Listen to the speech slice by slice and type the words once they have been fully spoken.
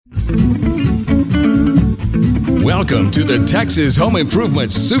Welcome to the Texas Home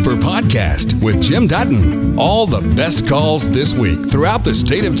Improvement Super Podcast with Jim Dutton. All the best calls this week throughout the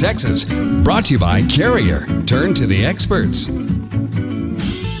state of Texas. Brought to you by Carrier. Turn to the experts.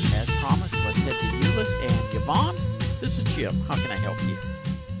 As promised, let's head to Euless and Yvonne. This is Jim. How can I help you?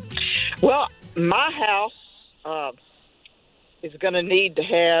 Well, my house is going to need to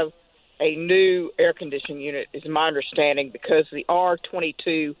have a new air conditioning unit, is my understanding, because the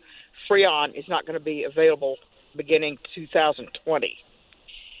R22 Freon is not going to be available beginning 2020.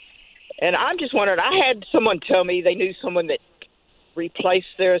 And I'm just wondering, I had someone tell me they knew someone that replaced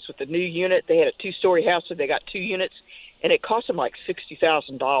theirs with the new unit. They had a two-story house, so they got two units, and it cost them like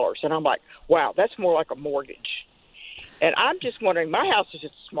 $60,000. And I'm like, wow, that's more like a mortgage. And I'm just wondering, my house is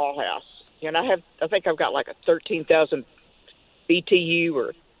just a small house, and I think I've got like a 13,000 BTU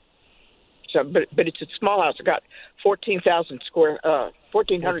or something, but it's a small house. I got 1,400 square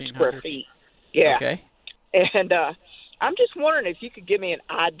feet. Yeah. Okay. And I'm just wondering if you could give me an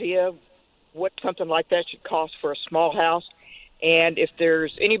idea of what something like that should cost for a small house, and if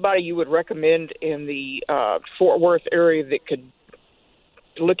there's anybody you would recommend in the Fort Worth area that could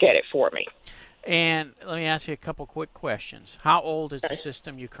look at it for me. And let me ask you a couple quick questions. How old is the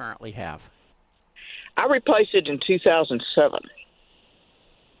system you currently have? I replaced it in 2007.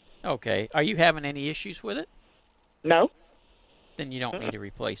 Okay. Are you having any issues with it? No. Then you don't need to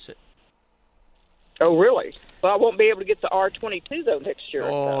replace it. Oh, really? Well, I won't be able to get the R22, though, next year.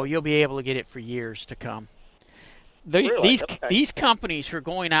 Oh, you'll be able to get it for years to come. Really? These companies who are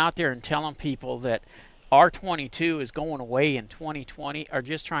going out there and telling people that R22 is going away in 2020 are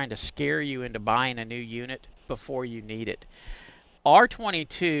just trying to scare you into buying a new unit before you need it.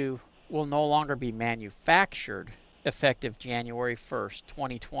 R22 will no longer be manufactured effective January 1st,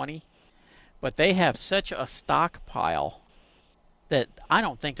 2020, but they have such a stockpile that I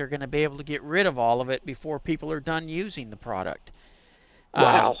don't think they're going to be able to get rid of all of it before people are done using the product.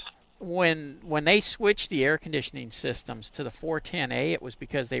 Wow. When they switched the air conditioning systems to the 410A, it was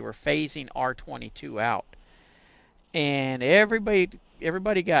because they were phasing R22 out. And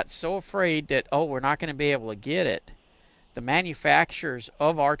everybody got so afraid that, we're not going to be able to get it. The manufacturers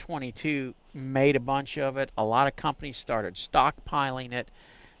of R22 made a bunch of it. A lot of companies started stockpiling it.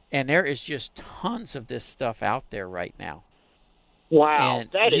 And there is just tons of this stuff out there right now. Wow, and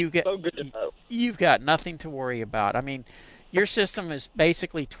that is so good to know. You've got nothing to worry about. I mean, your system is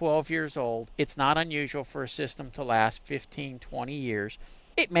basically 12 years old. It's not unusual for a system to last 15, 20 years.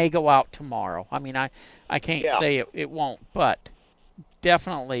 It may go out tomorrow. I mean, I can't say it won't, but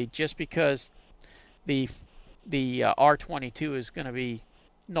definitely just because the R22 is going to be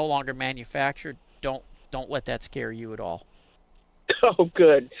no longer manufactured, don't let that scare you at all. Oh,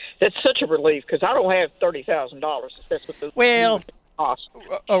 good. That's such a relief because I don't have $30,000. That's what the cost.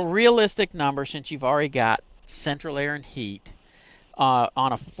 A realistic number, since you've already got central air and heat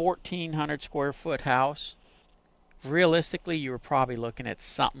on a 1,400 square foot house, realistically, you were probably looking at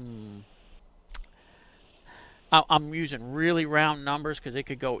something. I'm using really round numbers because it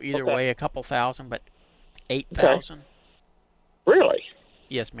could go either way, a couple thousand, but 8,000. Okay. Really?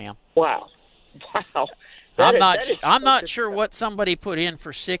 Yes, ma'am. Wow. I'm not sure what somebody put in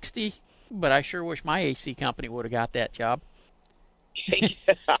for 60, but I sure wish my AC company would have got that job. Yeah.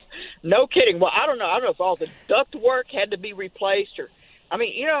 No kidding. Well, I don't know. I don't know if all the duct work had to be replaced or, I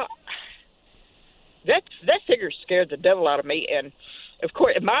mean, that figure scared the devil out of me. And of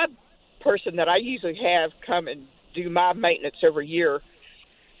course, my person that I usually have come and do my maintenance every year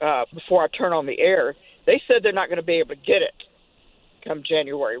before I turn on the air, they said they're not going to be able to get it come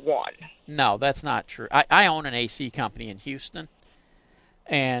January 1. No, that's not true. I own an AC company in Houston,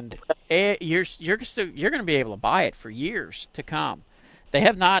 and you're going to be able to buy it for years to come. They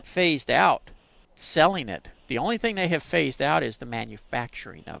have not phased out selling it. The only thing they have phased out is the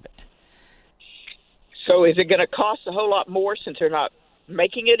manufacturing of it. So is it going to cost a whole lot more since they're not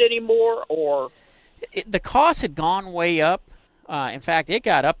making it anymore, or? The cost had gone way up. In fact, it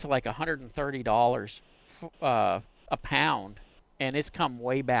got up to like $130 a pound, and it's come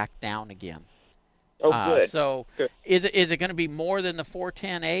way back down again. Oh, good. So good. Is it going to be more than the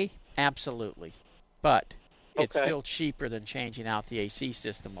 410A? Absolutely. But it's still cheaper than changing out the AC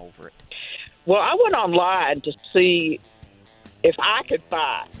system over it. Well, I went online to see if I could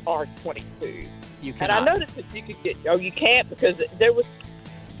buy R22. You cannot. And I noticed that you could get, you can't, because there was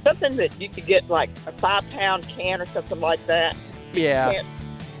something that you could get like a 5-pound can or something like that. Yeah.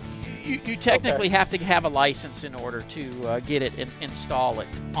 You technically have to have a license in order to get it and install it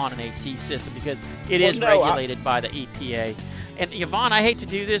on an AC system because it is regulated by the EPA. And Yvonne, I hate to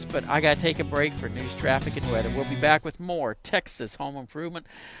do this, but I got to take a break for news, traffic, and weather. We'll be back with more Texas Home Improvement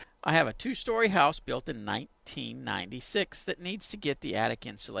I have a 2-story house built in 1996 that needs to get the attic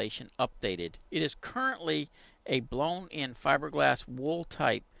insulation updated. It is currently a blown-in fiberglass wool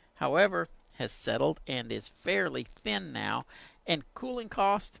type, however, has settled and is fairly thin now, and cooling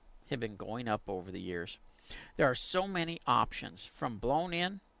costs have been going up over the years. There are so many options, from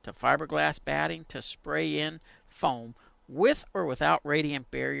blown-in to fiberglass batting to spray-in foam with or without radiant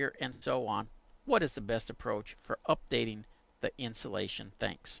barrier and so on. What is the best approach for updating the insulation?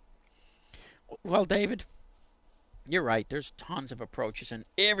 Thanks. Well, David, you're right. There's tons of approaches, and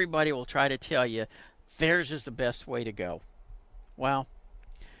everybody will try to tell you theirs is the best way to go. Well,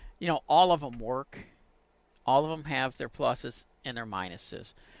 all of them work. All of them have their pluses and their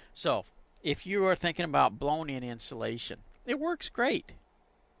minuses. So, if you are thinking about blown-in insulation, it works great.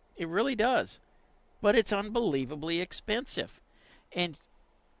 It really does. But it's unbelievably expensive. And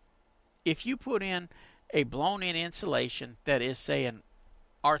if you put in a blown-in insulation that is, say, an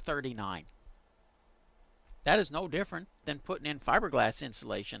R39, that is no different than putting in fiberglass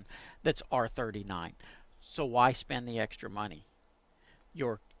insulation that's R39. So why spend the extra money?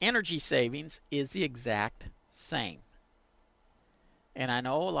 Your energy savings is the exact same. And I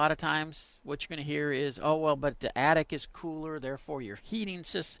know a lot of times what you're going to hear is, oh, well, but the attic is cooler, therefore your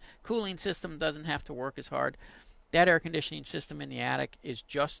cooling system doesn't have to work as hard. That air conditioning system in the attic is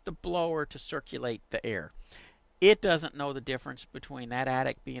just the blower to circulate the air. It doesn't know the difference between that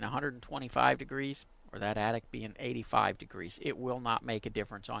attic being 125 degrees or that attic being 85 degrees. It will not make a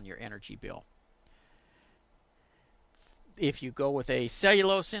difference on your energy bill. If you go with a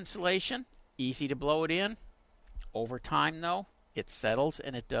cellulose insulation, easy to blow it in. Over time, though, it settles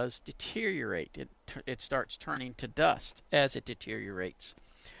and it does deteriorate. It starts turning to dust as it deteriorates.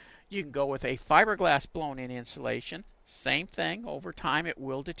 You can go with a fiberglass blown-in insulation. Same thing. Over time, it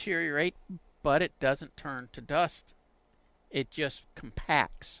will deteriorate, but it doesn't turn to dust. It just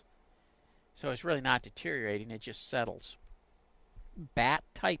compacts. So it's really not deteriorating, it just settles. Bat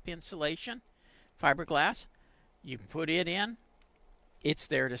type insulation, fiberglass, you can put it in. It's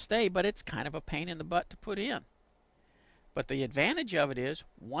there to stay, but it's kind of a pain in the butt to put in. But the advantage of it is,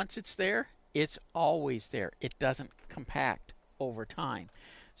 once it's there, it's always there. It doesn't compact over time.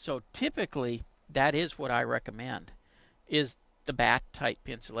 So typically, that is what I recommend, is the bat type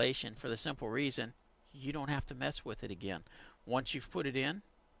insulation, for the simple reason you don't have to mess with it again. Once you've put it in,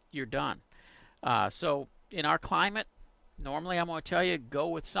 you're done. So in our climate, normally I'm going to tell you, go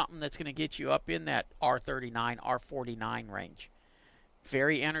with something that's going to get you up in that R39, R49 range.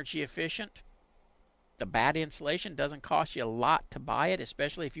 Very energy efficient. The bat insulation doesn't cost you a lot to buy it,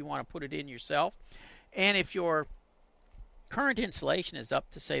 especially if you want to put it in yourself. And if your current insulation is up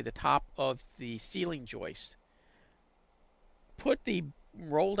to, say, the top of the ceiling joist, put the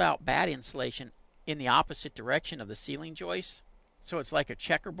rolled out bat insulation in the opposite direction of the ceiling joist, so it's like a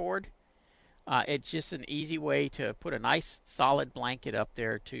checkerboard. It's just an easy way to put a nice solid blanket up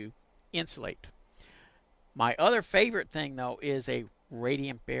there to insulate. My other favorite thing, though, is a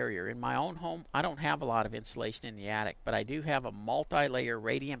radiant barrier. In my own home, I don't have a lot of insulation in the attic, but I do have a multi-layer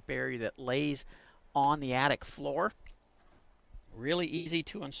radiant barrier that lays on the attic floor. Really easy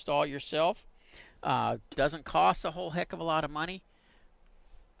to install yourself. Doesn't cost a whole heck of a lot of money,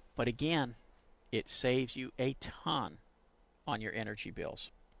 but again, it saves you a ton on your energy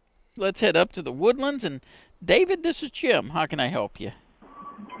bills. Let's head up to the Woodlands, and David, this is Jim. How can I help you?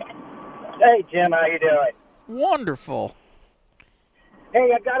 Hey, Jim, how you doing? Wonderful. Hey,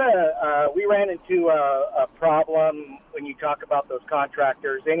 we ran into a problem when you talk about those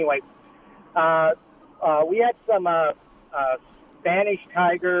contractors. Anyway, we had some Spanish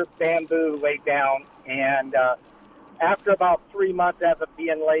tiger bamboo laid down, and after about 3 months of it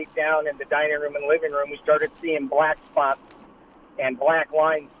being laid down in the dining room and living room, we started seeing black spots and black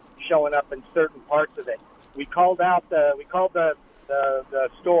lines showing up in certain parts of it. We called the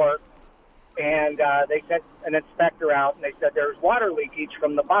store, and they sent an inspector out, and they said there was water leakage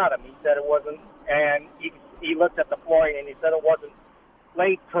from the bottom. He said it wasn't, and he looked at the flooring, and he said it wasn't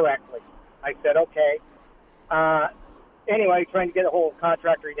laid correctly. I said, okay. Anyway, trying to get a hold of the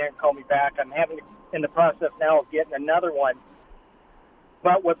contractor, he didn't call me back. I'm in the process now of getting another one.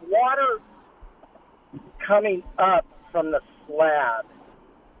 But with water coming up from the slab,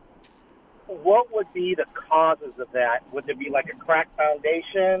 what would be the causes of that? Would there be like a cracked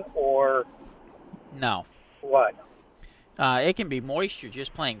foundation or no? What? It can be moisture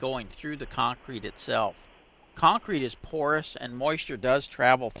just plain going through the concrete itself. Concrete is porous and moisture does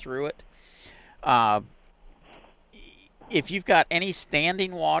travel through it. If you've got any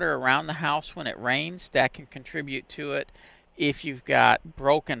standing water around the house when it rains, that can contribute to it. If you've got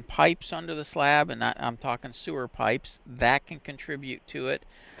broken pipes under the slab, and I'm talking sewer pipes, that can contribute to it.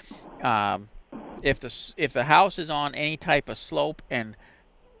 If the house is on any type of slope and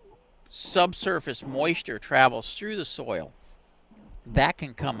subsurface moisture travels through the soil, that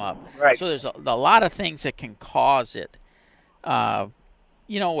can come up. Right. So there's a lot of things that can cause it.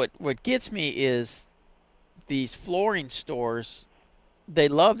 What gets me is these flooring stores. They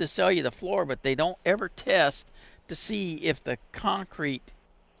love to sell you the floor, but they don't ever test to see if the concrete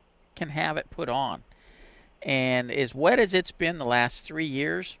can have it put on. And as wet as it's been the last 3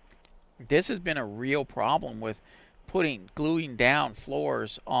 years, this has been a real problem with gluing down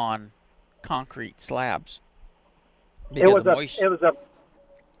floors on concrete slabs. I'm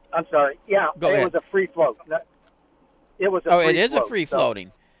sorry. Yeah, Go ahead. Was a free float. It was a Oh, free it is float, a free so,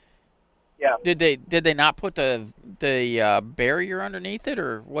 floating. yeah. Did they not put the barrier underneath it,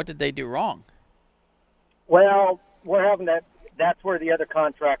 or what did they do wrong? Well, we're having that. That's where the other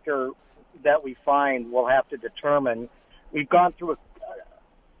contractor that we find will have to determine. We've gone through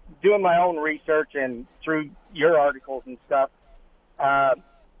doing my own research and through your articles and stuff.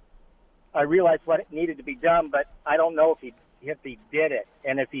 I realized what needed to be done, but I don't know if he did it.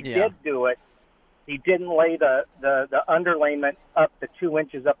 And if he did do it, he didn't lay the underlayment up to 2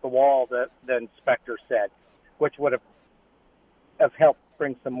 inches up the wall, the inspector said, which would have helped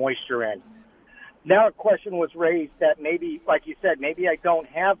bring some moisture in. Now a question was raised that maybe, like you said, maybe I don't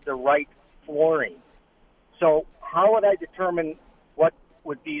have the right flooring. So how would I determine what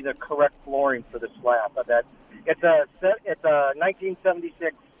would be the correct flooring for the slab? It's a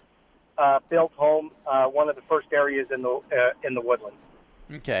 1976 built home, one of the first areas in the Woodlands.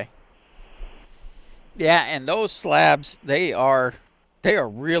 Okay. Yeah, and those slabs, they are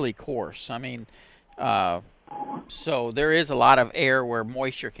really coarse. I mean, so there is a lot of air where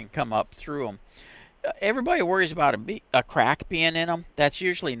moisture can come up through them. Everybody worries about a crack being in them. That's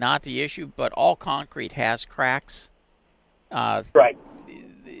usually not the issue, but all concrete has cracks. Right.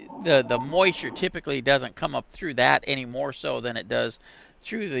 The moisture typically doesn't come up through that any more so than it does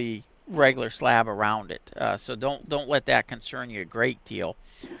through the regular slab around it. So don't let that concern you a great deal.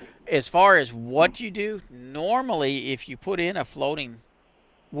 As far as what you do, normally if you put in a floating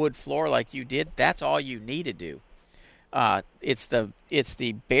wood floor like you did, that's all you need to do. It's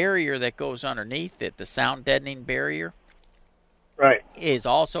the barrier that goes underneath it, the sound deadening barrier. Right. Is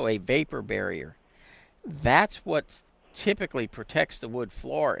also a vapor barrier. That's what typically protects the wood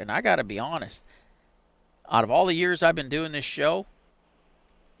floor. And I got to be honest, out of all the years I've been doing this show,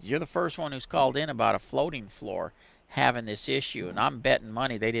 you're the first one who's called in about a floating floor having this issue, and I'm betting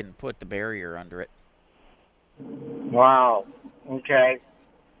money they didn't put the barrier under it. Wow. Okay.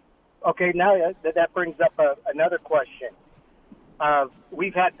 Okay, now that brings up another question.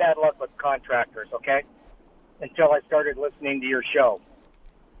 We've had bad luck with contractors, okay, until I started listening to your show.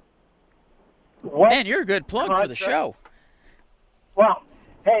 Man, you're a good plug for the show. Well,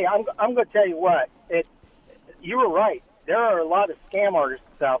 hey, I'm going to tell you what. You were right. There are a lot of scam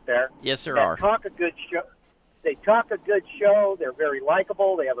artists out there. Yes, there are. Talk a good show. They talk a good show. They're very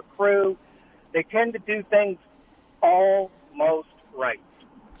likable. They have a crew. They tend to do things almost right.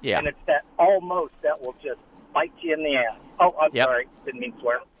 Yeah. And it's that almost that will just bite you in the ass. Oh, I'm sorry. Didn't mean to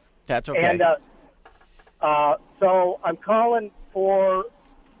swear. That's okay. And so I'm calling for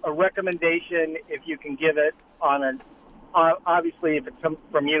a recommendation, if you can give it, on obviously, if it's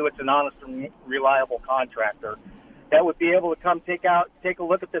from you, it's an honest and reliable contractor that would be able to come take a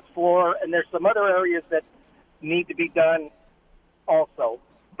look at this floor. And there's some other areas that need to be done also.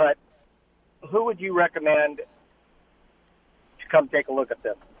 But who would you recommend to come take a look at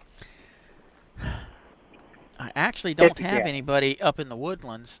this? I actually don't have anybody up in the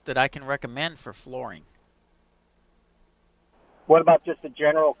Woodlands that I can recommend for flooring. What about just a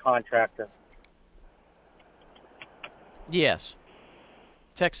general contractor? Yes.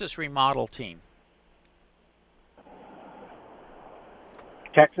 Texas Remodel Team.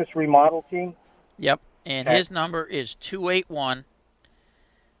 Texas Remodel Team? Yep. And his number is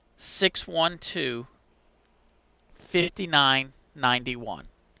 281-612-5991.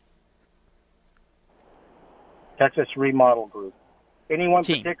 Texas Remodel Group. Anyone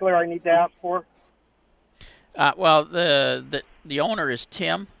Team. particular I need to ask for? Well, the owner is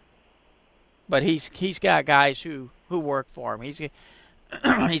Tim, but he's got guys who work for him. He's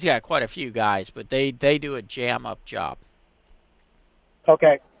got quite a few guys, but they do a jam up job.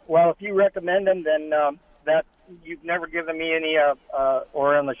 Okay. Well, if you recommend them, then that you've never given me any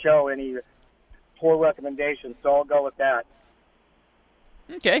or on the show any poor recommendations, so I'll go with that.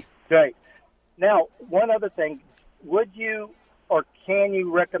 Okay. Great. Now, one other thing, would you or can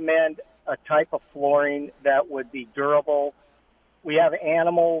you recommend a type of flooring that would be durable. We have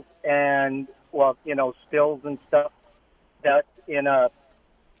animals and, well, stills and stuff that's in a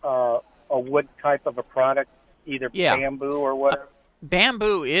wood type of a product, either bamboo or whatever.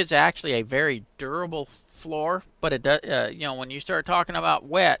 Bamboo is actually a very durable floor, but it does, when you start talking about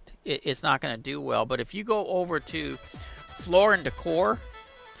wet, it's not going to do well. But if you go over to Floor and Decor,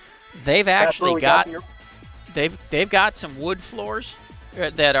 they've actually they've got some wood floors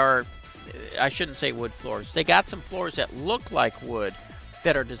that are, I shouldn't say wood floors. They got some floors that look like wood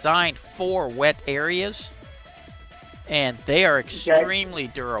that are designed for wet areas, and they are extremely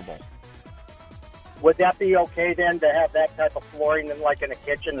durable. Would that be okay then to have that type of flooring in a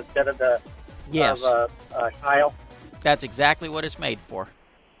kitchen instead of the tile? That's exactly what it's made for.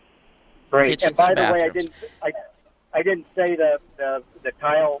 Great. Kitchens and by and the way, bathrooms. I didn't say the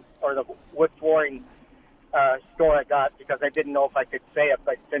tile or the wood flooring store I got because I didn't know if I could say it,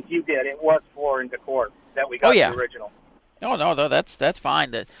 but since you did, it was Floor and Decor that we got the original. No, that's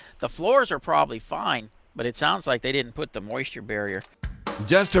fine. The floors are probably fine, but it sounds like they didn't put the moisture barrier.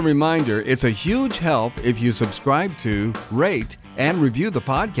 Just a reminder, it's a huge help if you subscribe to, rate, and review the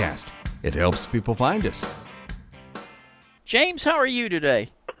podcast. It helps people find us. James, how are you today?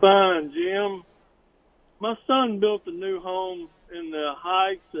 Fine, Jim. My son built a new home in the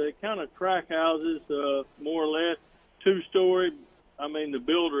Heights, kind of track houses, more or less, 2-story. I mean, the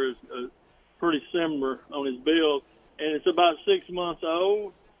builder is pretty similar on his build, and it's about 6 months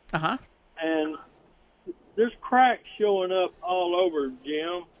old. Uh-huh. And there's cracks showing up all over,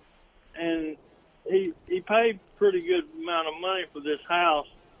 Jim. And he paid pretty good amount of money for this house,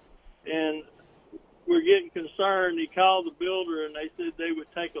 and we're getting concerned. He called the builder, and they said they would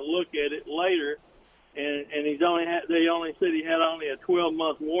take a look at it later. And they only said he had only a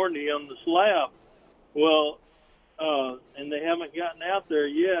 12-month warranty on the slab. Well, and they haven't gotten out there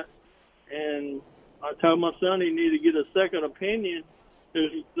yet. And I told my son he needed to get a second opinion.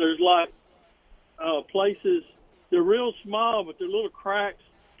 There's like places, they're real small, but they're little cracks.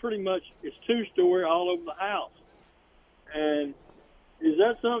 Pretty much it's 2-story all over the house. And is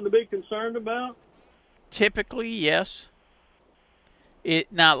that something to be concerned about? Typically, yes.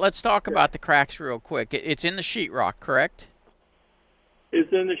 Now, let's talk about the cracks real quick. It's in the sheetrock, correct?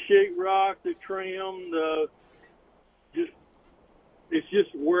 It's in the sheetrock, the trim, it's just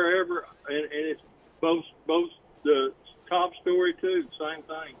wherever, and it's both the top story too, same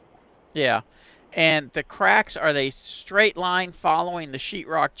thing. Yeah. And the cracks, are they straight line following the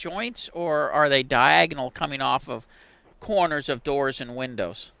sheetrock joints, or are they diagonal coming off of corners of doors and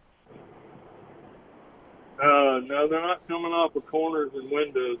windows? No, they're not coming off of corners and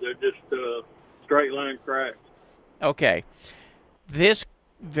windows. They're just straight line cracks. Okay. This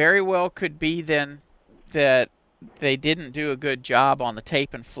very well could be then that they didn't do a good job on the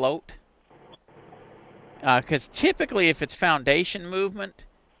tape and float. Because typically if it's foundation movement,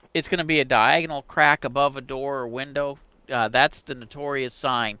 it's going to be a diagonal crack above a door or window. That's the notorious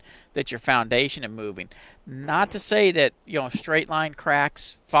sign that your foundation is moving. Not to say that straight line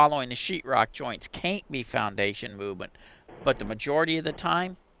cracks following the sheetrock joints can't be foundation movement, but the majority of the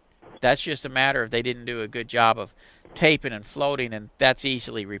time, that's just a matter of they didn't do a good job of taping and floating, and that's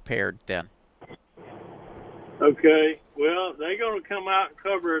easily repaired then. Okay, well, they're going to come out and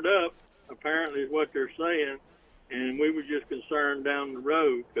cover it up, apparently is what they're saying, and we were just concerned down the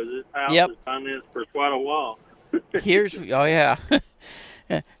road because this house is financed for quite a while. Here's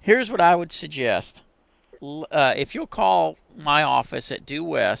what I would suggest. If you'll call my office at Due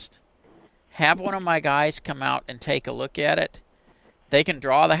West, have one of my guys come out and take a look at it. They can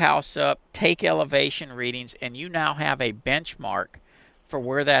draw the house up, take elevation readings, and you now have a benchmark for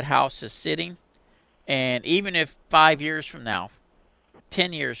where that house is sitting. And even if 5 years from now,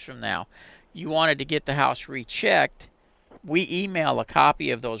 10 years from now, you wanted to get the house rechecked, we email a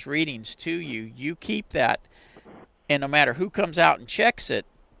copy of those readings to you. You keep that, and no matter who comes out and checks it,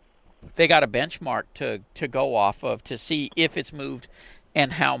 they got a benchmark to go off of to see if it's moved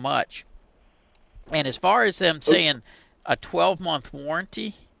and how much. And as far as them saying a 12-month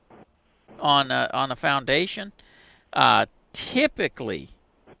warranty on a foundation, typically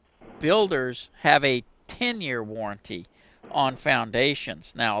builders have a 10-year warranty on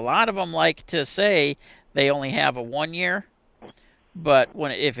foundations. Now, a lot of them like to say they only have a 1 year, but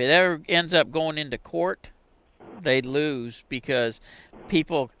if it ever ends up going into court, they lose because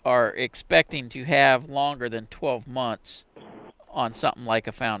people are expecting to have longer than 12 months on something like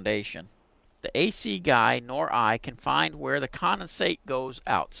a foundation. The AC guy nor I can find where the condensate goes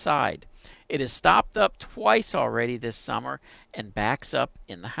outside. It has stopped up twice already this summer and backs up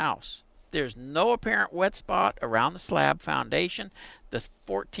in the house. There's no apparent wet spot around the slab foundation. The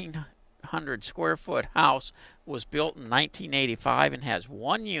 1,400 1,400 square foot house was built in 1985 and has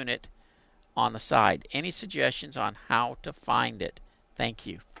one unit on the side. Any suggestions on how to find it? Thank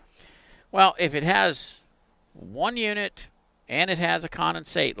you. Well, if it has one unit and it has a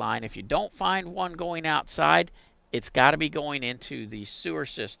condensate line, if you don't find one going outside, it's got to be going into the sewer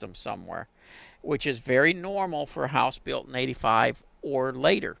system somewhere, which is very normal for a house built in 85 or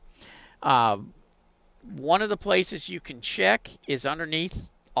later. One of the places you can check is underneath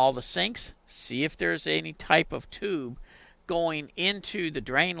all the sinks. See if there's any type of tube going into the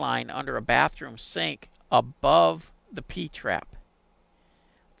drain line under a bathroom sink above the P-trap.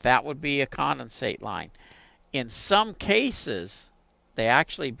 That would be a condensate line. In some cases, they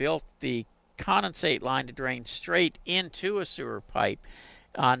actually built the condensate line to drain straight into a sewer pipe.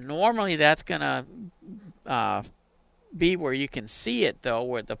 Normally that's going to be where you can see it, though,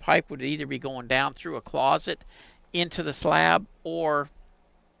 where the pipe would either be going down through a closet into the slab, or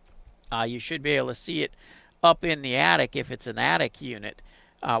you should be able to see it up in the attic if it's an attic unit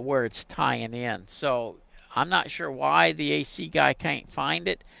where it's tying in. So I'm not sure why the AC guy can't find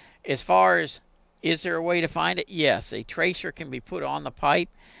it. As far as, is there a way to find it? Yes, a tracer can be put on the pipe,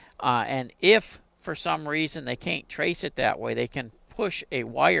 and if for some reason they can't trace it that way, they can push a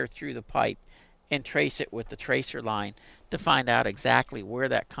wire through the pipe and trace it with the tracer line to find out exactly where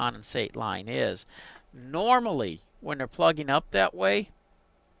that condensate line is. Normally, when they're plugging up that way,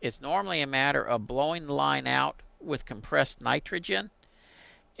 it's normally a matter of blowing the line out with compressed nitrogen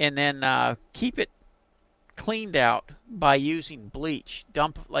and then keep it cleaned out by using bleach.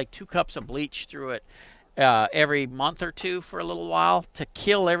 Dump like 2 cups of bleach through it every month or two for a little while to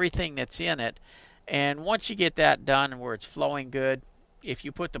kill everything that's in it. And once you get that done and where it's flowing good, if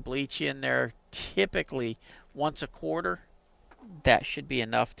you put the bleach in there typically once a quarter, that should be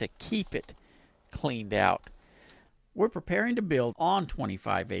enough to keep it cleaned out. We're preparing to build on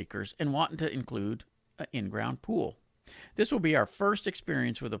 25 acres and wanting to include an in-ground pool. This will be our first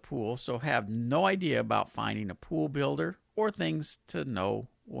experience with a pool, so have no idea about finding a pool builder or things to know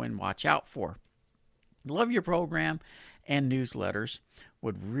and watch out for. Love your program and newsletters.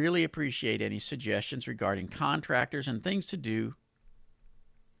 Would really appreciate any suggestions regarding contractors and things to do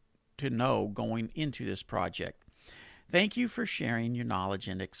to know going into this project. Thank you for sharing your knowledge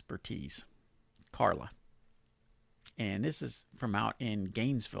and expertise. Carla. And this is from out in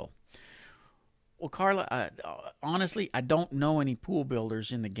Gainesville. Well, Carla, honestly, I don't know any pool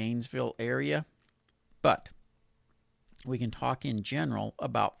builders in the Gainesville area, but we can talk in general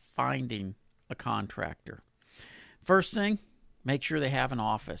about finding a contractor. First thing, make sure they have an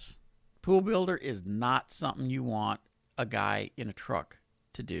office. Pool builder is not something you want a guy in a truck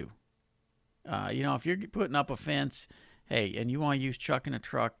to do. If you're putting up a fence, hey, and you want to use Chuck in a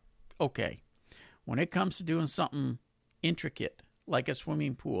truck, okay. When it comes to doing something intricate, like a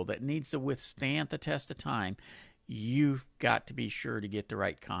swimming pool that needs to withstand the test of time, you've got to be sure to get the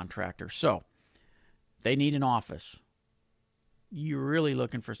right contractor. So, they need an office. You're really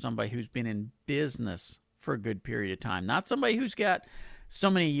looking for somebody who's been in business for a good period of time. Not somebody who's got so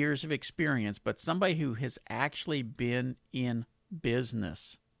many years of experience, but somebody who has actually been in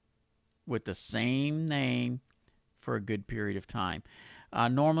business with the same name for a good period of time.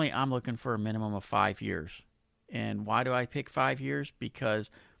 Normally, I'm looking for a minimum of 5 years. And why do I pick 5 years? Because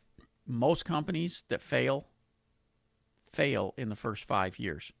most companies that fail in the first 5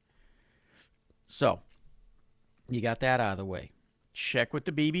 years. So, you got that out of the way. Check with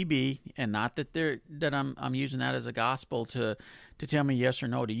the BBB, and not that I'm using that as a gospel to tell me yes or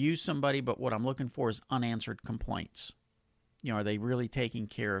no to use somebody, but what I'm looking for is unanswered complaints. Are they really taking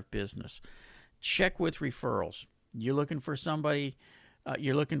care of business? Check with referrals. You're looking for somebody,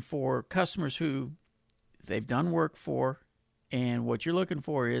 you're looking for customers who they've done work for, and what you're looking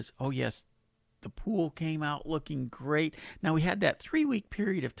for is, oh yes, the pool came out looking great. Now, we had that 3-week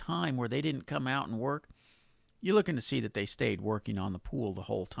period of time where they didn't come out and work. You're looking to see that they stayed working on the pool the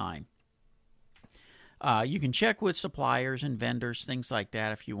whole time. You can check with suppliers and vendors, things like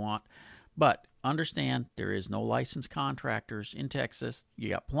that if you want, but understand there is no licensed contractors in Texas. You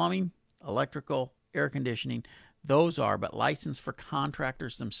got plumbing, electrical, air conditioning. Those are, but licensed for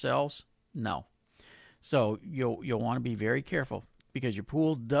contractors themselves, no. So you'll want to be very careful because your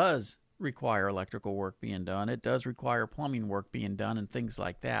pool does require electrical work being done. It does require plumbing work being done and things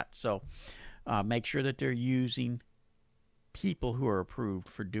like that. So make sure that they're using people who are approved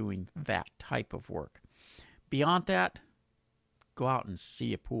for doing that type of work. Beyond that, go out and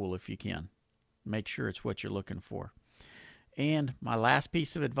see a pool if you can. Make sure it's what you're looking for. And my last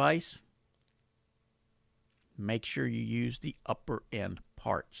piece of advice, make sure you use the upper end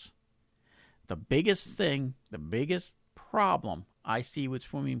parts. The biggest problem I see with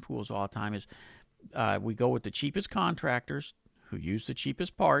swimming pools all the time is we go with the cheapest contractors who use the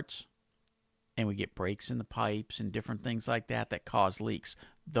cheapest parts, and we get breaks in the pipes and different things like that cause leaks.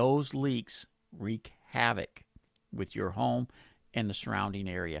 Those leaks wreak havoc with your home and the surrounding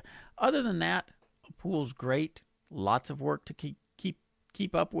area. Other than that, a pool's great. Lots of work to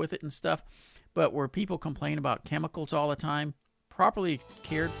keep up with it and stuff. But where people complain about chemicals all the time, properly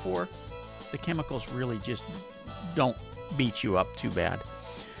cared for, the chemicals really just don't beat you up too bad.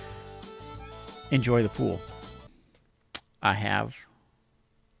 Enjoy the pool. I have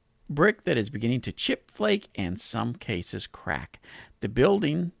brick that is beginning to chip, flake, and some cases crack. The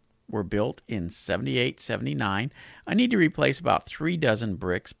building were built in 78, 79. I need to replace about 3 dozen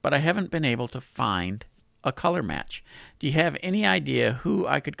bricks, but I haven't been able to find a color match. Do you have any idea who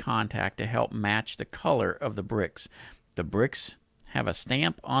I could contact to help match the color of the bricks? The bricks have a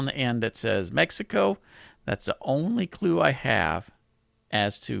stamp on the end that says Mexico. That's the only clue I have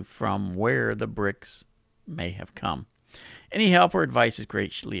as to from where the bricks may have come. Any help or advice is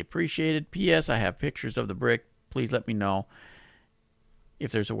greatly appreciated. P.S. I have pictures of the brick. Please let me know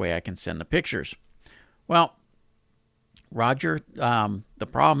if there's a way I can send the pictures. Well, Roger, the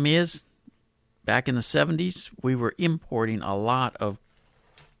problem is, back in the 70s, we were importing a lot of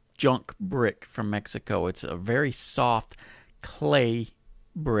junk brick from Mexico. It's a very soft clay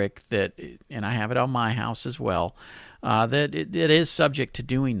brick that, and I have it on my house as well, that it is subject to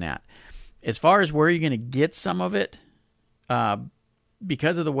doing that. As far as where you're going to get some of it,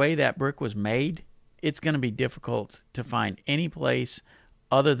 because of the way that brick was made, it's going to be difficult to find any place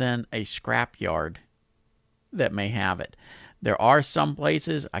other than a scrap yard that may have it. There are some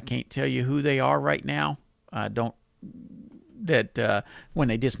places, I can't tell you who they are right now, when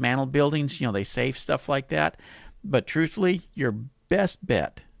they dismantle buildings, they save stuff like that. But truthfully, your best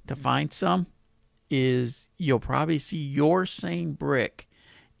bet to find some is you'll probably see your same brick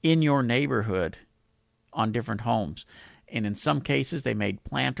in your neighborhood on different homes. And in some cases, they made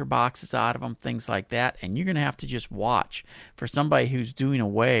planter boxes out of them, things like that. And you're going to have to just watch for somebody who's doing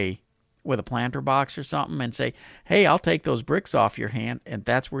away with a planter box or something and say, hey, I'll take those bricks off your hand. And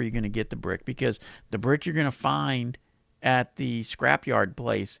that's where you're going to get the brick, because the brick you're going to find at the scrapyard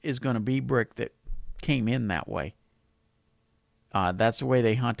place is going to be brick that came in that way. That's the way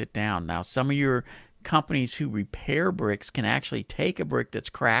they hunt it down. Now, some of your companies who repair bricks can actually take a brick that's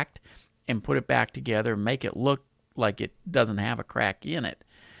cracked and put it back together and make it look like it doesn't have a crack in it.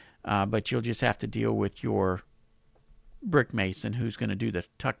 But you'll just have to deal with your brick mason who's going to do the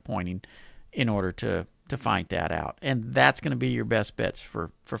tuck pointing in order to find that out. And that's going to be your best bets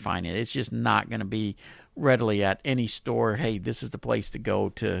for finding it. It's just not going to be readily at any store, hey, this is the place to go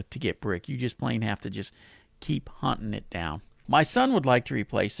to get brick. You just plain have to just keep hunting it down. My son would like to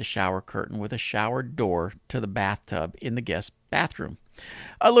replace the shower curtain with a shower door to the bathtub in the guest bathroom.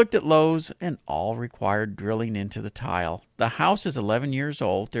 I looked at Lowe's and all required drilling into the tile. The house is 11 years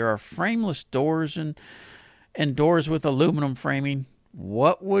old. There are frameless doors and doors with aluminum framing.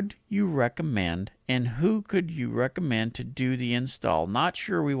 What would you recommend, and who could you recommend to do the install? Not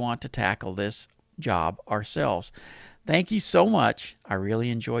sure we want to tackle this job ourselves. Thank you so much. I really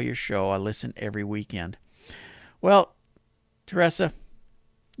enjoy your show. I listen every weekend. Well, Teresa,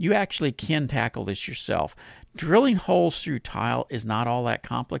 you actually can tackle this yourself. Drilling holes through tile is not all that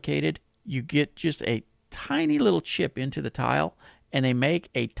complicated. You get just a tiny little chip into the tile, and they make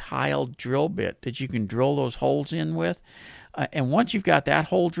a tile drill bit that you can drill those holes in with. And once you've got that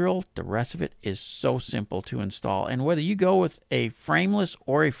hole drilled, the rest of it is so simple to install. And whether you go with a frameless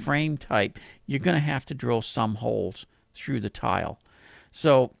or a frame type, you're going to have to drill some holes through the tile.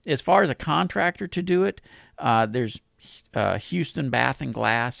 So as far as a contractor to do it, there's Houston Bath and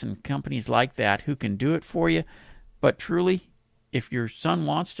Glass and companies like that who can do it for you. But truly, if your son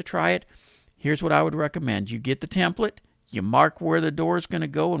wants to try it, here's what I would recommend. You get the template, you mark where the door is going to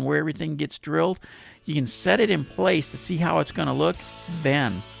go and where everything gets drilled. You can set it in place to see how it's going to look,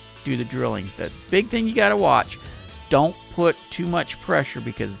 then do the drilling. The big thing you got to watch, don't put too much pressure,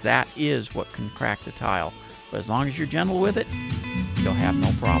 because that is what can crack the tile. But as long as you're gentle with it, you'll have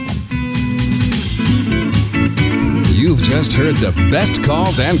no problem. You've just heard the best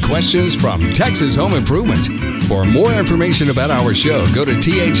calls and questions from Texas Home Improvement. For more information about our show, go to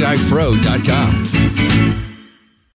thipro.com.